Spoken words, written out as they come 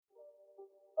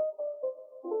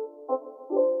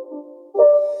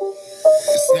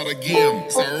not a game,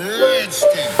 it's a rich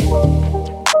thing.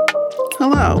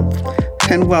 Hello,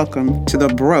 and welcome to The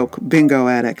Broke Bingo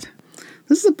Addict.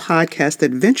 This is a podcast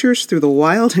that ventures through the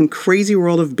wild and crazy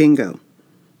world of bingo.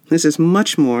 This is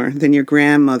much more than your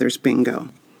grandmother's bingo.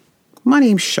 My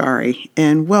name's Shari,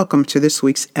 and welcome to this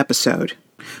week's episode,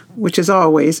 which as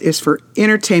always is for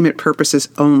entertainment purposes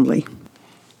only.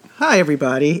 Hi,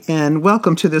 everybody, and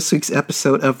welcome to this week's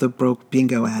episode of The Broke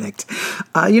Bingo Addict.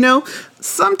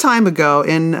 Some time ago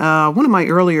in one of my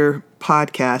earlier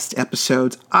podcast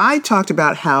episodes, I talked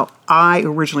about how I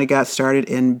originally got started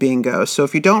in bingo. So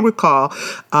if you don't recall,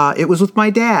 it was with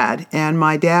my dad, and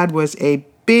my dad was a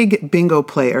big bingo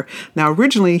player. Now,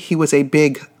 originally, he was a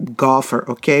big golfer,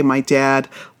 okay? My dad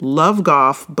loved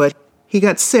golf, but he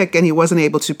got sick and he wasn't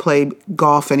able to play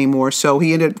golf anymore. So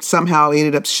he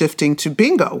ended up shifting to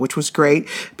bingo, which was great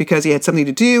because he had something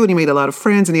to do and he made a lot of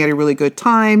friends and he had a really good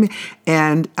time.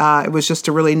 And it was just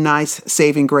a really nice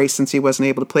saving grace since he wasn't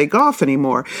able to play golf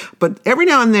anymore. But every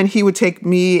now and then he would take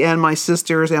me and my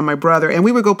sisters and my brother and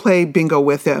we would go play bingo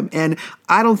with him. And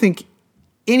I don't think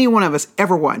any one of us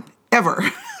ever won, ever.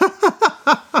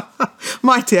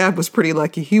 My dad was pretty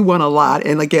lucky. He won a lot.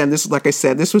 And again, this, like I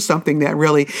said, this was something that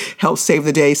really helped save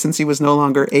the day since he was no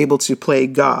longer able to play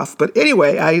golf. But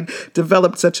anyway, I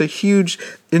developed such a huge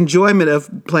enjoyment of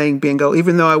playing bingo,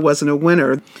 even though I wasn't a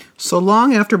winner. So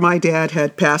long after my dad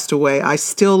had passed away, I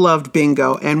still loved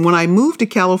bingo. And when I moved to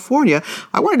California,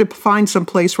 I wanted to find some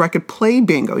place where I could play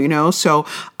bingo, So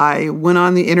I went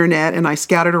on the internet and I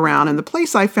scouted around. And the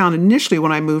place I found initially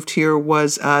when I moved here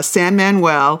was San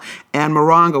Manuel and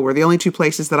Morongo were the only two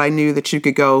places that I knew that you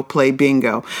could go play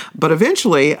bingo. But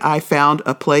eventually I found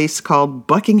a place called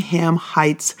Buckingham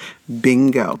Heights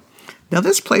Bingo. Now,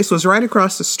 this place was right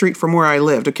across the street from where I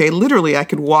lived, okay? Literally, I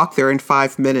could walk there in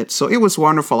 5 minutes, so it was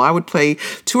wonderful. I would play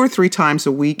 2 or 3 times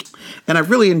a week, and I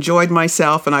really enjoyed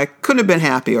myself, and I couldn't have been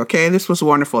happy, okay? This was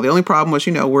wonderful. The only problem was,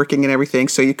 working and everything,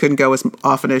 so you couldn't go as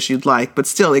often as you'd like, but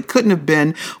still, it couldn't have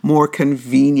been more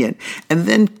convenient. And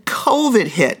then COVID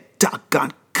hit.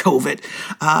 Doggone COVID.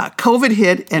 COVID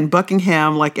hit, and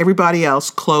Buckingham, like everybody else,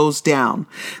 closed down.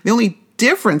 The only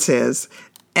difference is,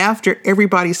 after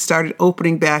everybody started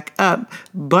opening back up,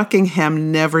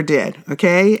 Buckingham never did,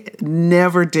 okay?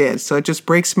 Never did. So it just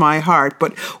breaks my heart.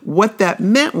 But what that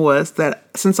meant was that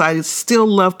since I still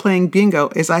love playing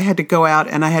bingo, is I had to go out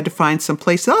and I had to find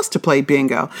someplace else to play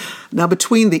bingo. Now,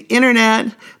 between the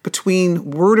internet,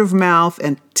 between word of mouth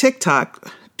and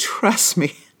TikTok, trust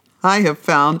me, I have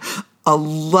found a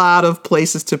lot of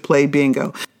places to play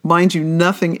bingo. Mind you,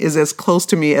 nothing is as close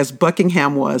to me as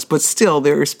Buckingham was, but still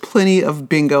there is plenty of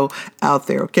bingo out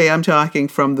there. Okay, I'm talking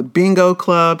from the bingo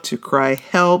club to Cry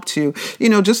Help to,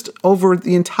 just over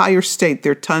the entire state.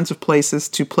 There are tons of places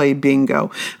to play bingo.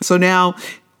 So now,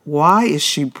 why is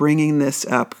she bringing this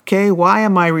up? Okay, why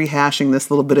am I rehashing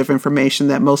this little bit of information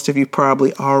that most of you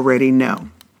probably already know?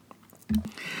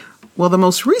 Well, the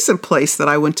most recent place that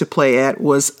I went to play at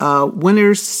was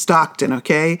Winners Stockton,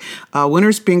 okay?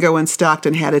 Winners Bingo in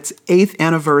Stockton had its 8th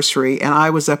anniversary, and I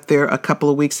was up there a couple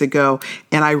of weeks ago,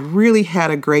 and I really had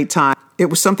a great time. It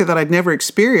was something that I'd never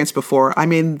experienced before. I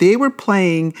mean, they were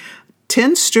playing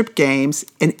 10 strip games,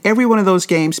 and every one of those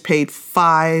games paid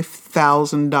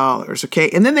 $5,000, okay?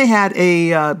 And then they had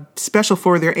a special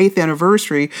for their 8th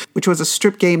anniversary, which was a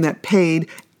strip game that paid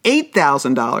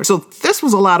 $8,000. So this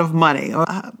was a lot of money.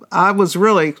 I was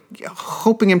really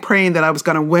hoping and praying that I was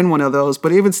going to win one of those.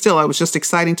 But even still, it was just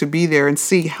exciting to be there and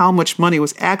see how much money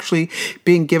was actually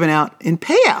being given out in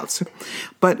payouts.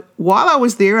 But while I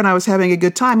was there and I was having a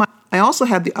good time, I also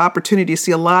had the opportunity to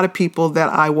see a lot of people that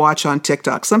I watch on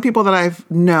TikTok. Some people that I've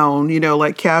known,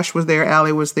 like Cash was there,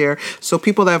 Allie was there. So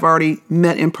people that I've already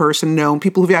met in person, known,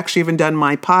 people who've actually even done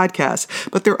my podcast.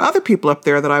 But there are other people up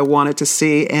there that I wanted to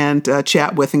see and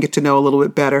chat with and get to know a little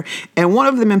bit better. And one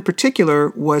of them in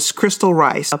particular was Crystal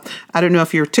Rice. I don't know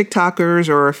if you're TikTokers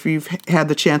or if you've had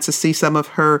the chance to see some of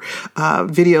her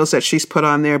videos that she's put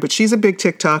on there, but she's a big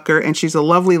TikToker and she's a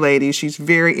lovely lady. She's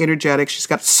very energetic. She's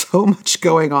got so much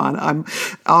going on. I'm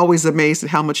always amazed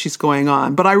at how much she's going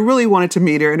on. But I really wanted to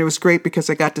meet her, and it was great because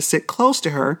I got to sit close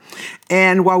to her.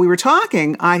 And while we were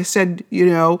talking, I said,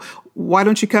 why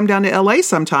don't you come down to LA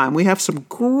sometime? We have some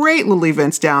great little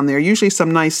events down there, usually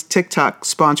some nice TikTok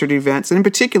sponsored events. And in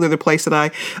particular, the place that I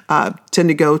tend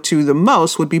to go to the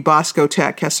most would be Bosco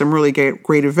Tech, has some really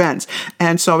great events.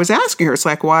 And so I was asking her, it's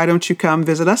like, why don't you come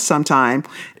visit us sometime?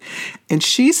 And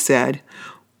she said,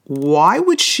 why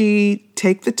would she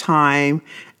take the time,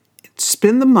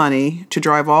 spend the money to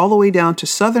drive all the way down to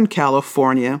Southern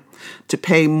California to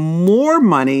pay more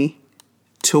money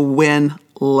to win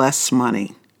less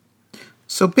money?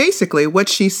 So basically, what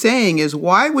she's saying is,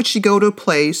 why would she go to a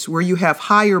place where you have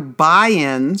higher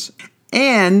buy-ins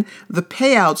and the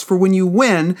payouts for when you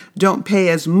win don't pay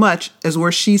as much as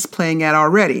where she's playing at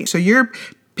already? So you're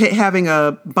having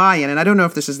a buy-in, and I don't know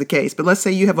if this is the case, but let's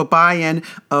say you have a buy-in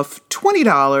of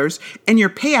 $20 and your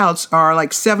payouts are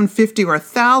like $750 or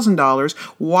 $1,000.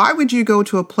 Why would you go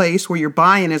to a place where your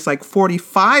buy-in is like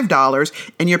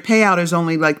 $45 and your payout is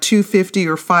only like $250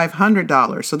 or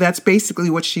 $500? So that's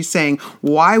basically what she's saying.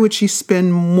 Why would she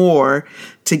spend more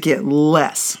to get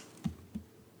less?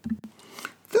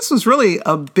 This was really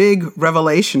a big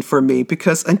revelation for me,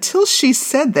 because until she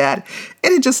said that,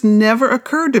 it had just never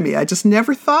occurred to me. I just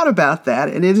never thought about that.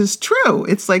 And it is true.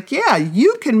 It's like, yeah,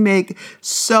 you can make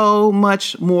so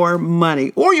much more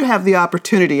money, or you have the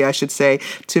opportunity, I should say,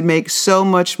 to make so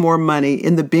much more money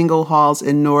in the bingo halls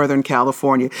in Northern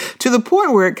California, to the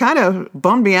point where it kind of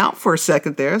bummed me out for a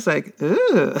second there. It's like,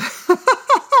 ugh.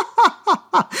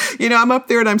 I'm up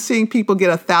there and I'm seeing people get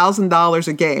 $1,000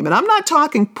 a game. And I'm not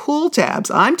talking pull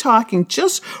tabs. I'm talking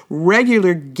just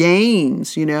regular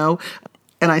games, And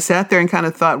I sat there and kind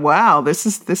of thought, wow, this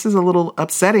is a little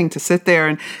upsetting to sit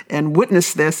there and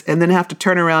witness this and then have to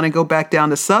turn around and go back down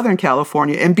to Southern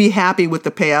California and be happy with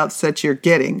the payouts that you're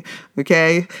getting.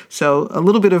 Okay. So a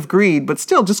little bit of greed, but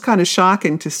still just kind of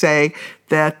shocking to say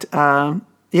that,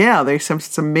 there's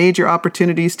some major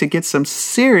opportunities to get some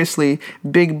seriously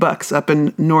big bucks up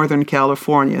in Northern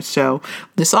California. So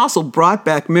this also brought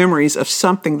back memories of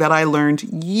something that I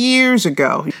learned years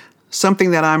ago,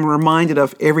 something that I'm reminded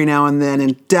of every now and then,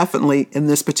 and definitely in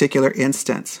this particular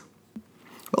instance.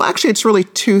 Well, actually, it's really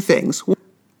two things.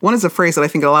 One is a phrase that I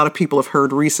think a lot of people have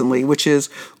heard recently, which is,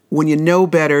 when you know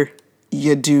better,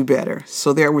 you do better.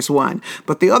 So there was one.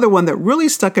 But the other one that really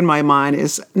stuck in my mind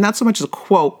is not so much as a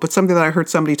quote, but something that I heard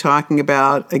somebody talking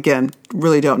about, again,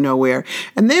 really don't know where.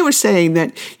 And they were saying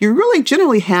that you're really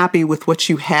generally happy with what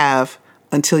you have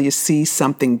until you see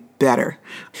something better.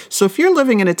 So if you're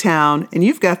living in a town and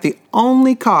you've got the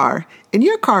only car, and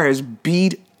your car is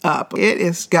beat up, it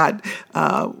has got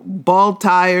bald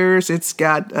tires, it's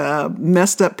got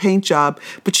messed up paint job,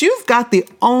 but you've got the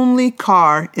only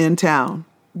car in town,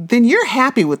 then you're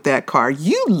happy with that car.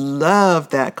 You love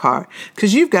that car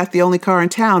because you've got the only car in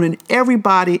town and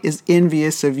everybody is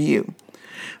envious of you.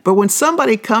 But when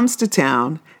somebody comes to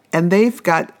town and they've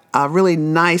got a really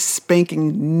nice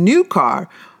spanking new car,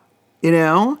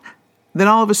 then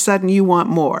all of a sudden you want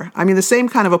more. I mean, the same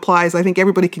kind of applies. I think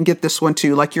everybody can get this one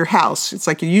too, like your house. It's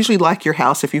like you usually like your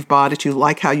house if you've bought it. You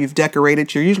like how you've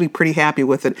decorated. You're usually pretty happy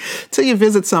with it till you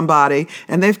visit somebody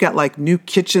and they've got like new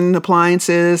kitchen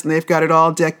appliances and they've got it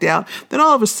all decked out. Then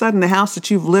all of a sudden the house that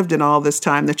you've lived in all this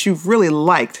time that you've really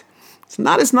liked, it's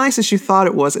not as nice as you thought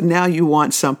it was, and now you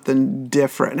want something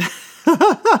different.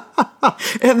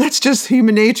 And that's just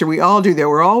human nature. We all do that.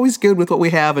 We're always good with what we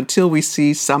have until we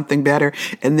see something better,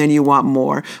 and then you want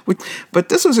more. But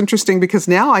this was interesting because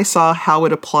now I saw how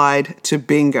it applied to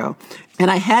bingo. And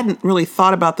I hadn't really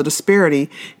thought about the disparity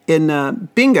in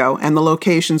bingo and the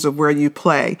locations of where you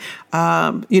play.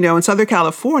 In Southern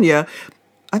California,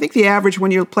 I think the average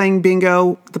when you're playing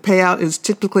bingo, the payout is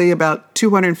typically about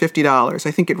 $250.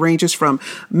 I think it ranges from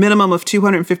minimum of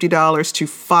 $250 to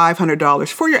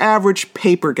 $500 for your average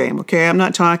paper game, okay? I'm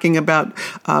not talking about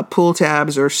pull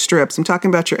tabs or strips. I'm talking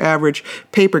about your average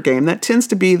paper game. That tends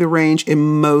to be the range in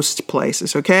most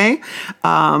places, okay?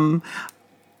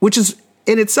 Which is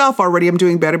in itself already I'm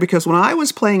doing better because when I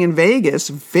was playing in Vegas,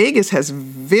 Vegas has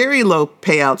very low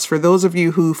payouts for those of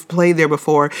you who've played there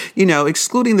before,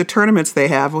 excluding the tournaments they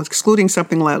have, excluding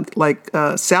something like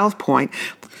South Point.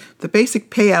 The basic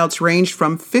payouts ranged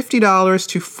from $50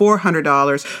 to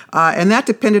 $400, and that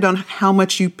depended on how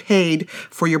much you paid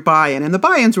for your buy-in. And the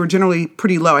buy-ins were generally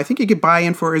pretty low. I think you could buy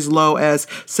in for as low as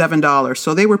 $7.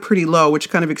 So they were pretty low, which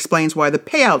kind of explains why the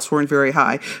payouts weren't very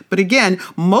high. But again,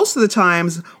 most of the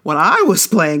times when I was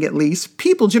playing, at least,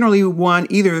 people generally won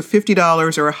either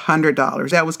 $50 or $100.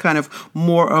 That was kind of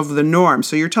more of the norm.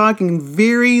 So you're talking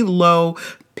very low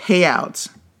payouts.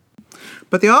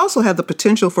 But they also have the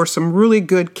potential for some really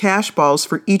good cash balls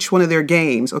for each one of their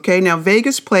games. Okay, now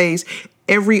Vegas plays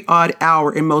every odd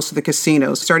hour in most of the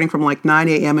casinos, starting from like 9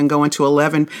 a.m. and going to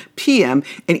 11 p.m.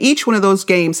 And each one of those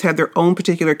games had their own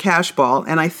particular cash ball.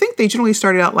 And I think they generally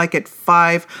started out like at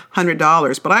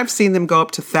 $500, but I've seen them go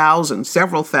up to thousands,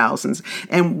 several thousands.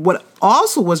 And what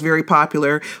also was very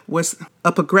popular was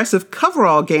a progressive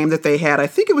coverall game that they had. I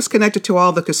think it was connected to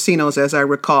all the casinos, as I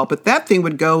recall, but that thing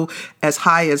would go as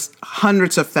high as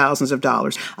hundreds of thousands of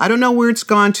dollars. I don't know where it's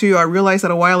gone to. I realized that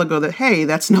a while ago that, hey,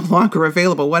 that's no longer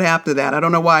available. What happened to that? I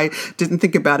don't know why I didn't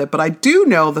think about it, but I do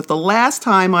know that the last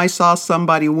time I saw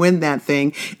somebody win that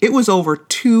thing, it was over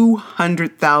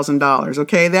 $200,000.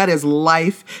 Okay, that is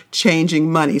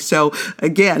life-changing money. So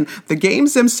again, the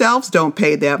games themselves don't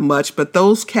pay that much, but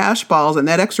those cash balls and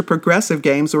that extra progressive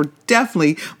games were definitely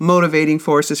motivating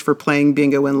forces for playing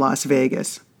bingo in Las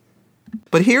Vegas.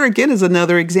 But here again is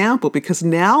another example, because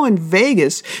now in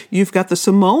Vegas, you've got the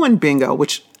Samoan bingo,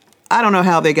 which I don't know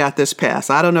how they got this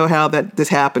passed. I don't know how this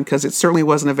happened, because it certainly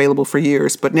wasn't available for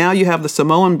years. But now you have the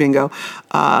Samoan bingo.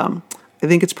 I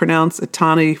think it's pronounced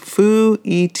Etenu-Fu,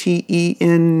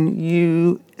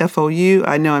 Etenufou.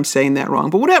 I know I'm saying that wrong,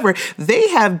 but whatever. They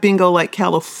have bingo like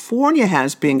California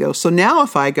has bingo. So now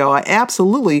if I go, I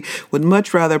absolutely would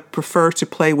much rather prefer to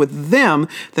play with them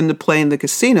than to play in the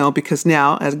casino, because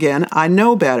now, again, I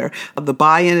know better. The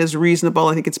buy-in is reasonable.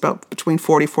 I think it's about between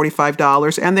 $40,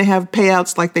 $45, and they have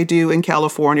payouts like they do in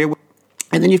California.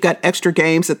 And then you've got extra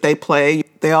games that they play.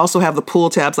 They also have the pool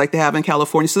tabs like they have in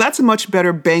California. So that's a much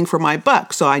better bang for my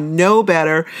buck. So I know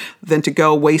better than to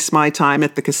go waste my time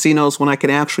at the casinos when I can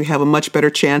actually have a much better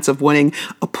chance of winning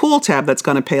a pool tab that's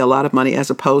going to pay a lot of money, as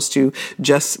opposed to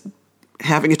just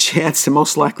having a chance to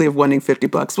most likely of winning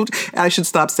 $50. I should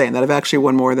stop saying that. I've actually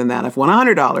won more than that. I've won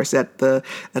 $100 at the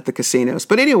casinos.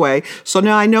 But anyway, so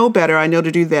now I know better. I know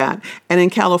to do that. And in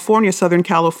California, Southern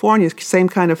California, same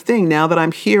kind of thing. Now that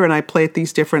I'm here and I play at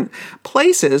these different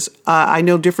places, I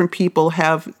know different people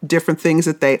have different things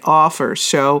that they offer.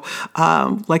 So,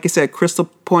 like I said,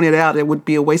 Crystal pointed out it would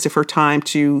be a waste of her time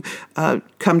to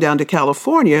come down to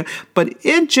California. But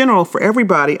in general, for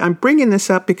everybody, I'm bringing this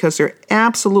up because there are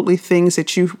absolutely things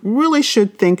that you really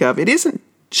should think of. It isn't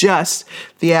just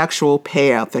the actual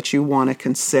payout that you want to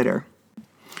consider.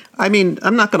 I mean,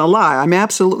 I'm not going to lie. I'm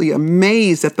absolutely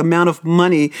amazed at the amount of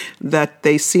money that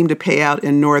they seem to pay out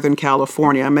in Northern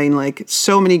California. I mean, like,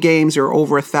 so many games are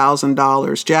over $1,000.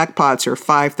 Jackpots are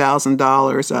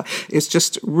 $5,000. It's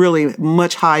just really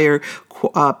much higher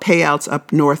payouts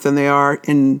up north than they are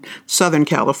in Southern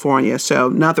California. So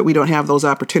not that we don't have those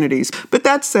opportunities. But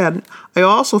that said, I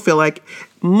also feel like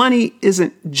money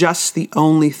isn't just the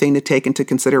only thing to take into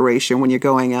consideration when you're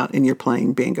going out and you're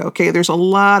playing bingo. Okay, there's a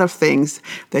lot of things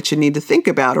that you need to think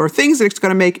about, or things that's going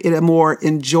to make it a more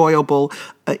enjoyable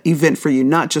event for you,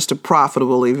 not just a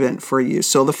profitable event for you.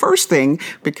 So the first thing,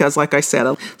 because like I said,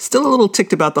 I'm still a little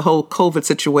ticked about the whole COVID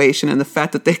situation and the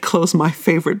fact that they closed my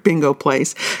favorite bingo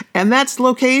place, and that's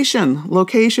location.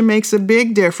 Location makes a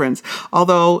big difference.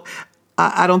 Although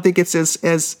I don't think it's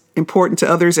as important to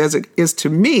others as it is to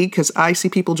me, because I see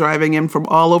people driving in from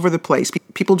all over the place.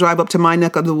 People drive up to my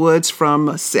neck of the woods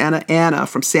from Santa Ana,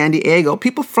 from San Diego.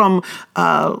 People from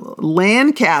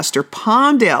Lancaster,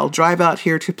 Palmdale drive out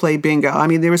here to play bingo. I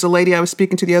mean, there was a lady I was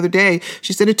speaking to the other day.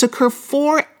 She said it took her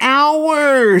 4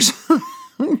 hours.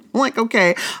 I'm like,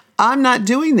 okay, I'm not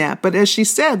doing that. But as she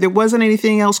said, there wasn't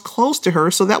anything else close to her.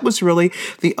 So that was really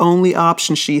the only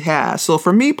option she has. So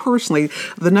for me personally,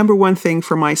 the number one thing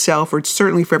for myself, or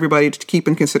certainly for everybody to keep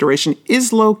in consideration,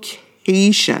 is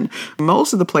location.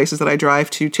 Most of the places that I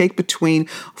drive to take between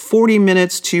 40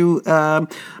 minutes to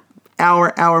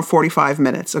hour and 45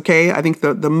 minutes. Okay. I think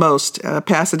the most,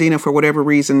 Pasadena, for whatever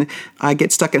reason, I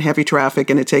get stuck in heavy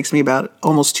traffic and it takes me about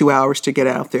almost 2 hours to get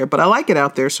out there, but I like it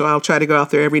out there. So I'll try to go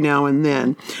out there every now and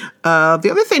then. The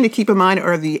other thing to keep in mind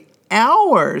are the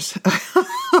hours.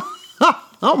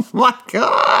 Oh my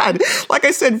God. Like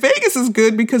I said, Vegas is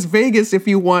good because Vegas, if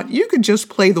you want, you can just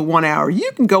play the 1 hour.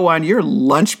 You can go on your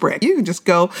lunch break. You can just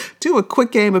go do a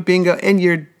quick game of bingo and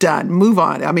you're done. Move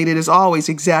on. I mean, it is always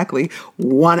exactly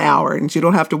 1 hour and you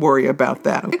don't have to worry about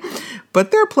that.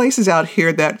 But there are places out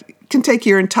here that can take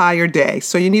your entire day.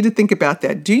 So you need to think about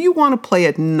that. Do you want to play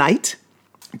at night?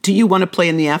 Do you want to play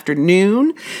in the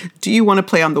afternoon? Do you want to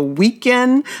play on the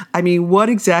weekend? I mean, what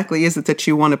exactly is it that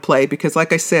you want to play? Because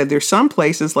like I said, there's some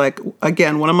places like,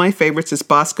 again, one of my favorites is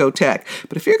Bosco Tech.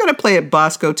 But if you're going to play at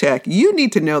Bosco Tech, you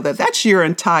need to know that that's your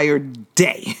entire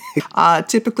day.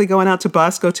 Typically going out to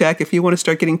Bosco Tech, if you want to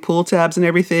start getting pool tabs and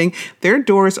everything, their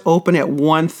doors open at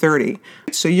 1:30.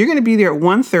 So you're going to be there at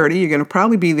 1:30. You're going to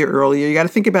probably be there earlier. You got to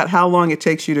think about how long it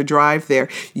takes you to drive there.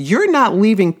 You're not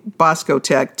leaving Bosco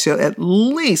Tech till at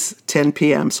least 10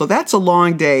 p.m. So that's a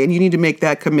long day and you need to make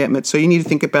that commitment. So you need to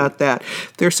think about that.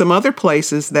 There's some other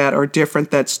places that are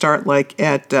different that start like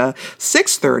at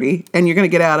 6:30 and you're going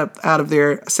to get out of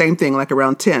there, same thing, like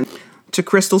around 10. To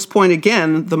Crystal's point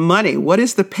again, the money, what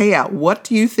is the payout? What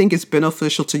do you think is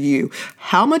beneficial to you?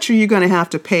 How much are you going to have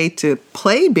to pay to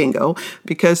play bingo?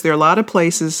 Because there are a lot of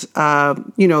places,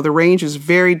 the range is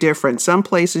very different. Some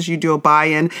places you do a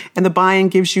buy-in and the buy-in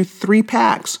gives you 3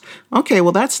 packs. Okay,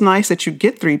 well, that's nice that you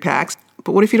get 3 packs.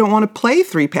 But what if you don't want to play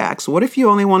 3 packs? What if you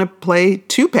only want to play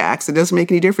 2 packs? It doesn't make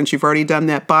any difference. You've already done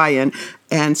that buy-in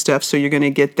and stuff, so you're going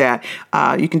to get that.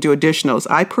 You can do additionals.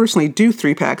 I personally do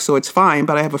 3 packs, so it's fine,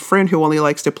 but I have a friend who only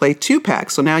likes to play 2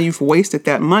 packs, so now you've wasted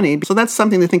that money. So that's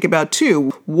something to think about too.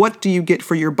 What do you get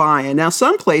for your buy-in? Now,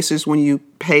 some places when you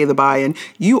pay the buy-in,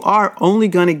 you are only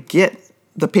going to get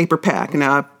the paper pack.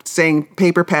 Now, I'm saying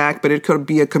paper pack, but it could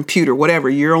be a computer, whatever.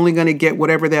 You're only going to get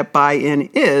whatever that buy-in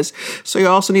is. So you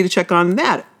also need to check on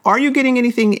that. Are you getting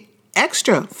anything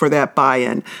extra for that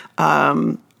buy-in?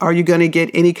 Are you going to get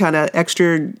any kind of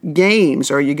extra games?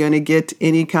 Are you going to get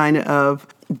any kind of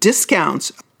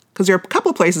discounts? Because there are a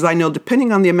couple of places I know,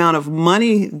 depending on the amount of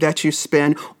money that you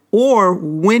spend or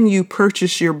when you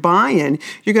purchase your buy-in,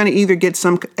 you're going to either get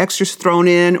some extras thrown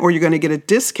in or you're going to get a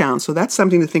discount. So that's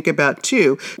something to think about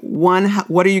too. 1,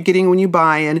 what are you getting when you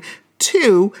buy in?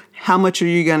 2, how much are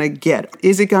you going to get?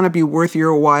 Is it going to be worth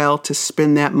your while to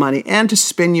spend that money and to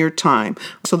spend your time?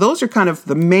 So those are kind of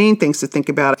the main things to think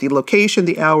about: the location,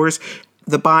 the hours,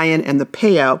 the buy-in, and the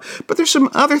payout. But there's some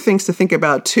other things to think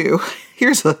about too.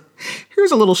 Here's a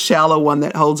little shallow one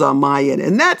that holds on my end,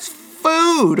 and that's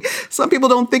food. Some people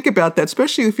don't think about that,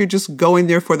 especially if you're just going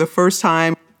there for the first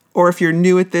time or if you're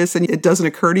new at this and it doesn't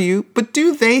occur to you. But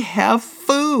do they have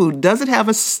food? Does it have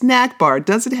a snack bar?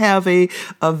 Does it have a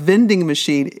vending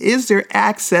machine? Is there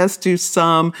access to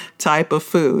some type of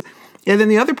food? And then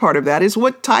the other part of that is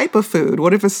what type of food?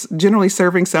 What if it's generally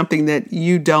serving something that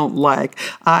you don't like?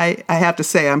 I have to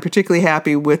say, I'm particularly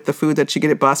happy with the food that you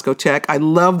get at Bosco Tech. I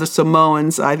love the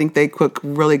Samoans. I think they cook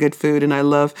really good food, and I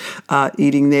love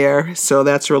eating there. So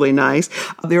that's really nice.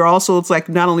 There also, it's like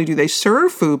not only do they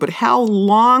serve food, but how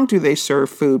long do they serve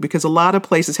food? Because a lot of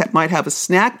places might have a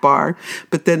snack bar,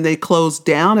 but then they close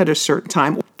down at a certain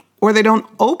time, or they don't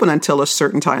open until a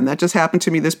certain time. That just happened to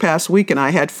me this past week, and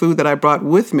I had food that I brought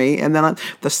with me, and then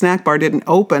the snack bar didn't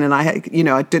open, and I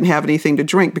didn't have anything to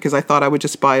drink because I thought I would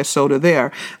just buy a soda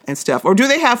there and stuff. Or do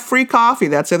they have free coffee?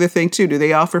 That's the other thing too. Do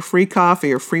they offer free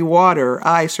coffee or free water or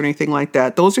ice or anything like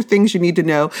that? Those are things you need to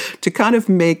know to kind of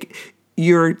make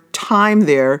your time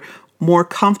there more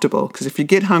comfortable, because if you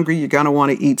get hungry, you're going to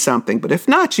want to eat something. But if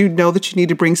not, you know that you need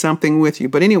to bring something with you.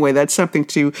 But anyway, that's something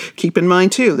to keep in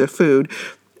mind too, the food.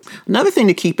 Another thing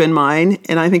to keep in mind,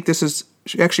 and I think this is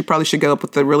actually probably should go up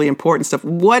with the really important stuff.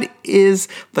 What is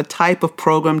the type of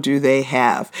program do they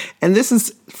have? And this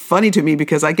is funny to me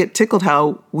because I get tickled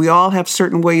how we all have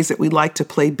certain ways that we like to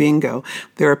play bingo.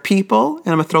 There are people, and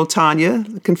I'm going to throw Tanya,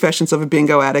 the Confessions of a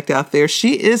Bingo Addict, out there.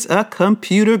 She is a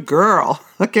computer girl.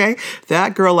 Okay,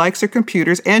 that girl likes her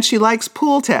computers and she likes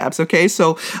pull tabs. Okay,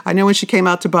 so I know when she came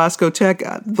out to Bosco Tech,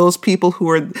 those people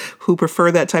who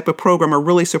prefer that type of program are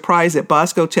really surprised that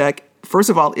Bosco Tech, first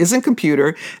of all, isn't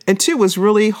computer, and 2, was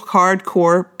really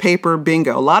hardcore paper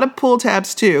bingo. A lot of pull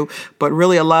tabs too, but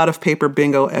really a lot of paper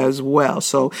bingo as well.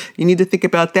 So you need to think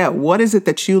about that. What is it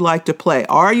that you like to play?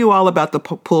 Are you all about the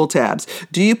pull tabs?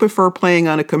 Do you prefer playing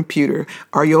on a computer?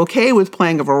 Are you okay with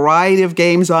playing a variety of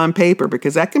games on paper?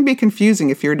 Because that can be confusing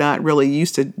if you're not really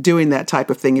used to doing that type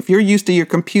of thing. If you're used to your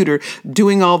computer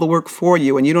doing all the work for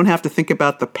you and you don't have to think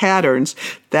about the patterns,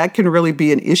 that can really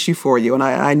be an issue for you. And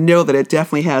I know that it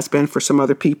definitely has been for some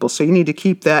other people. So you need to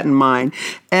keep that in mind.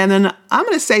 And then I'm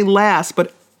going to say last,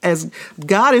 but as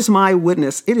God is my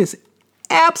witness, it is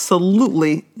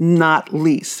absolutely not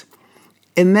least.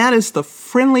 And that is the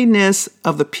friendliness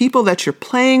of the people that you're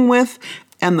playing with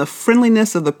and the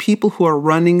friendliness of the people who are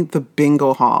running the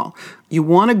bingo hall. You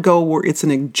want to go where it's an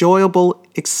enjoyable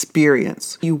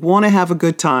experience. You want to have a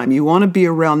good time. You want to be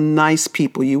around nice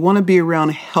people. You want to be around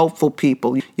helpful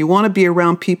people. You want to be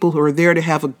around people who are there to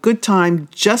have a good time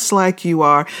just like you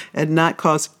are and not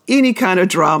cause any kind of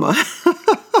drama.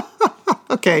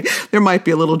 Okay, there might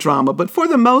be a little drama, but for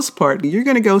the most part, you're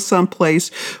going to go someplace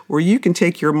where you can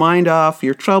take your mind off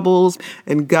your troubles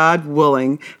and, God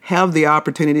willing, have the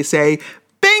opportunity to say,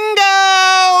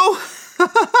 bingo!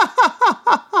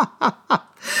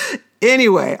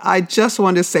 Anyway, I just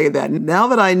wanted to say that now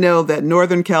that I know that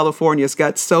Northern California's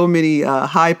got so many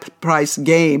high-priced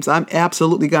games, I'm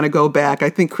absolutely going to go back.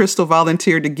 I think Crystal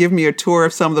volunteered to give me a tour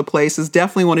of some of the places.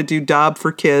 Definitely want to do Dobb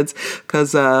for kids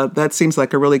because that seems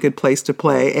like a really good place to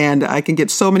play. And I can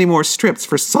get so many more strips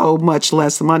for so much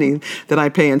less money than I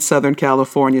pay in Southern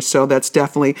California. So that's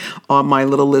definitely on my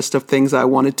little list of things I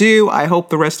want to do. I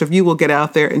hope the rest of you will get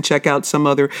out there and check out some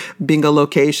other bingo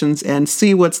locations and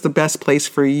see what's the best place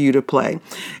for you to play.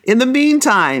 In the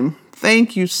meantime,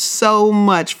 thank you so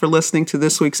much for listening to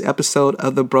this week's episode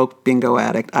of The Broke Bingo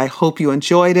Addict. I hope you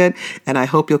enjoyed it, and I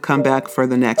hope you'll come back for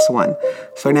the next one.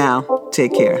 For now,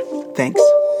 take care. Thanks.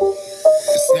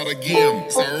 It's not a game,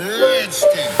 it's a rich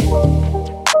thing.